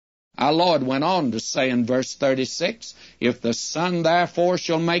Our Lord went on to say in verse 36, if the Son therefore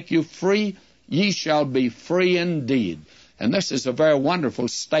shall make you free, ye shall be free indeed. And this is a very wonderful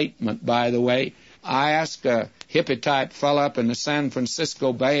statement, by the way. I asked a hippie-type fellow up in the San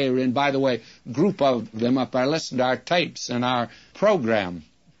Francisco Bay Area, and by the way, a group of them up there listened to our tapes and our program.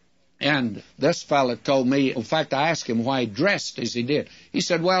 And this fellow told me, in fact, I asked him why he dressed as he did. He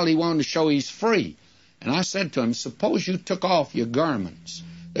said, well, he wanted to show he's free. And I said to him, suppose you took off your garments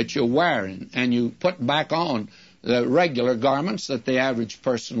that you're wearing and you put back on the regular garments that the average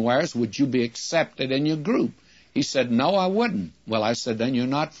person wears, would you be accepted in your group? He said, no, I wouldn't. Well, I said, then you're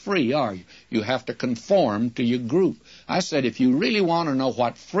not free, are you? You have to conform to your group. I said, if you really want to know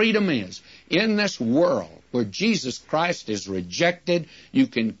what freedom is in this world where Jesus Christ is rejected, you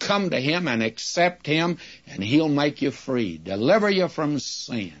can come to Him and accept Him, and He'll make you free, deliver you from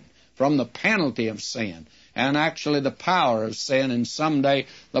sin, from the penalty of sin, and actually the power of sin, and someday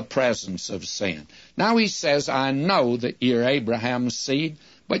the presence of sin. Now He says, I know that you're Abraham's seed,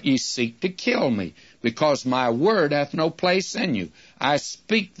 but ye seek to kill me, because my word hath no place in you. I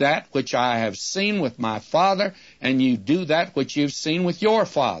speak that which I have seen with my father, and you do that which you've seen with your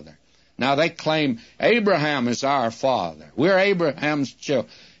father. Now they claim Abraham is our father. We're Abraham's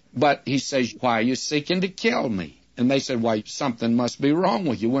children. But he says, why are you seeking to kill me? And they said, why, something must be wrong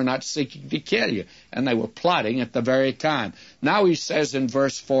with you. We're not seeking to kill you. And they were plotting at the very time. Now he says in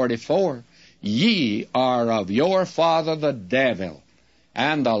verse 44, ye are of your father the devil,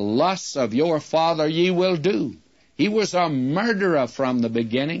 and the lusts of your father ye will do. He was a murderer from the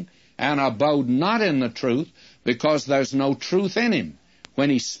beginning, and abode not in the truth, because there's no truth in him. When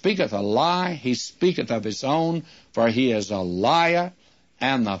he speaketh a lie, he speaketh of his own, for he is a liar,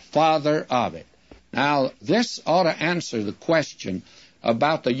 and the father of it. Now, this ought to answer the question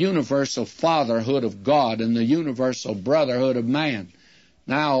about the universal fatherhood of God and the universal brotherhood of man.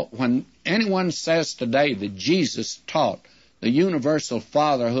 Now, when anyone says today that Jesus taught the universal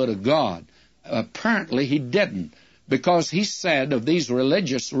fatherhood of God, apparently he didn't, because he said of these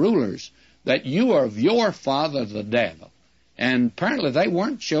religious rulers that you are of your father the devil. And apparently they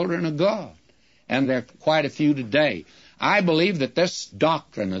weren't children of God, and there are quite a few today. I believe that this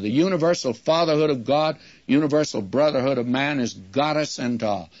doctrine of the universal fatherhood of God, universal brotherhood of man, has got us into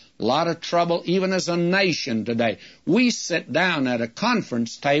a lot of trouble, even as a nation today. We sit down at a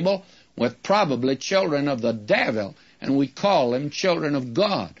conference table with probably children of the devil, and we call them children of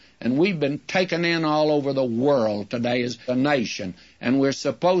God. And we've been taken in all over the world today as a nation, and we're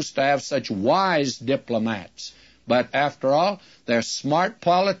supposed to have such wise diplomats. But after all, they're smart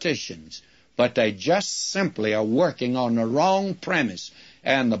politicians, but they just simply are working on the wrong premise.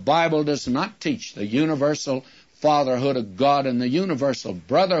 And the Bible does not teach the universal fatherhood of God and the universal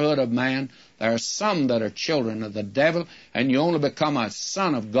brotherhood of man. There are some that are children of the devil, and you only become a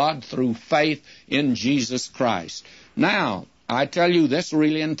son of God through faith in Jesus Christ. Now, I tell you, this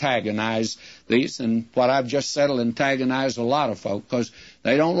really antagonized these, and what I've just said will antagonize a lot of folk, because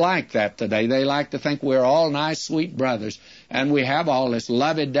they don't like that today. They like to think we're all nice, sweet brothers, and we have all this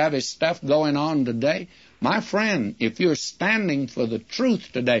lovey-dovey stuff going on today. My friend, if you're standing for the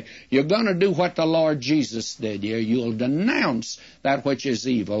truth today, you're going to do what the Lord Jesus did here. You'll denounce that which is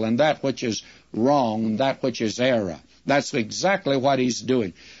evil and that which is wrong and that which is error. That's exactly what he's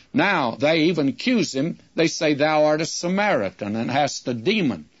doing. Now, they even accuse him. They say, thou art a Samaritan and hast a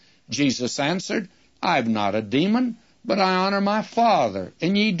demon. Jesus answered, I've not a demon, but I honor my Father,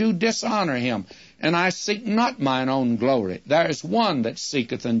 and ye do dishonor him. And I seek not mine own glory. There is one that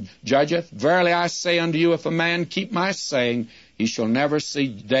seeketh and judgeth. Verily I say unto you, if a man keep my saying, he shall never see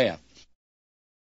death.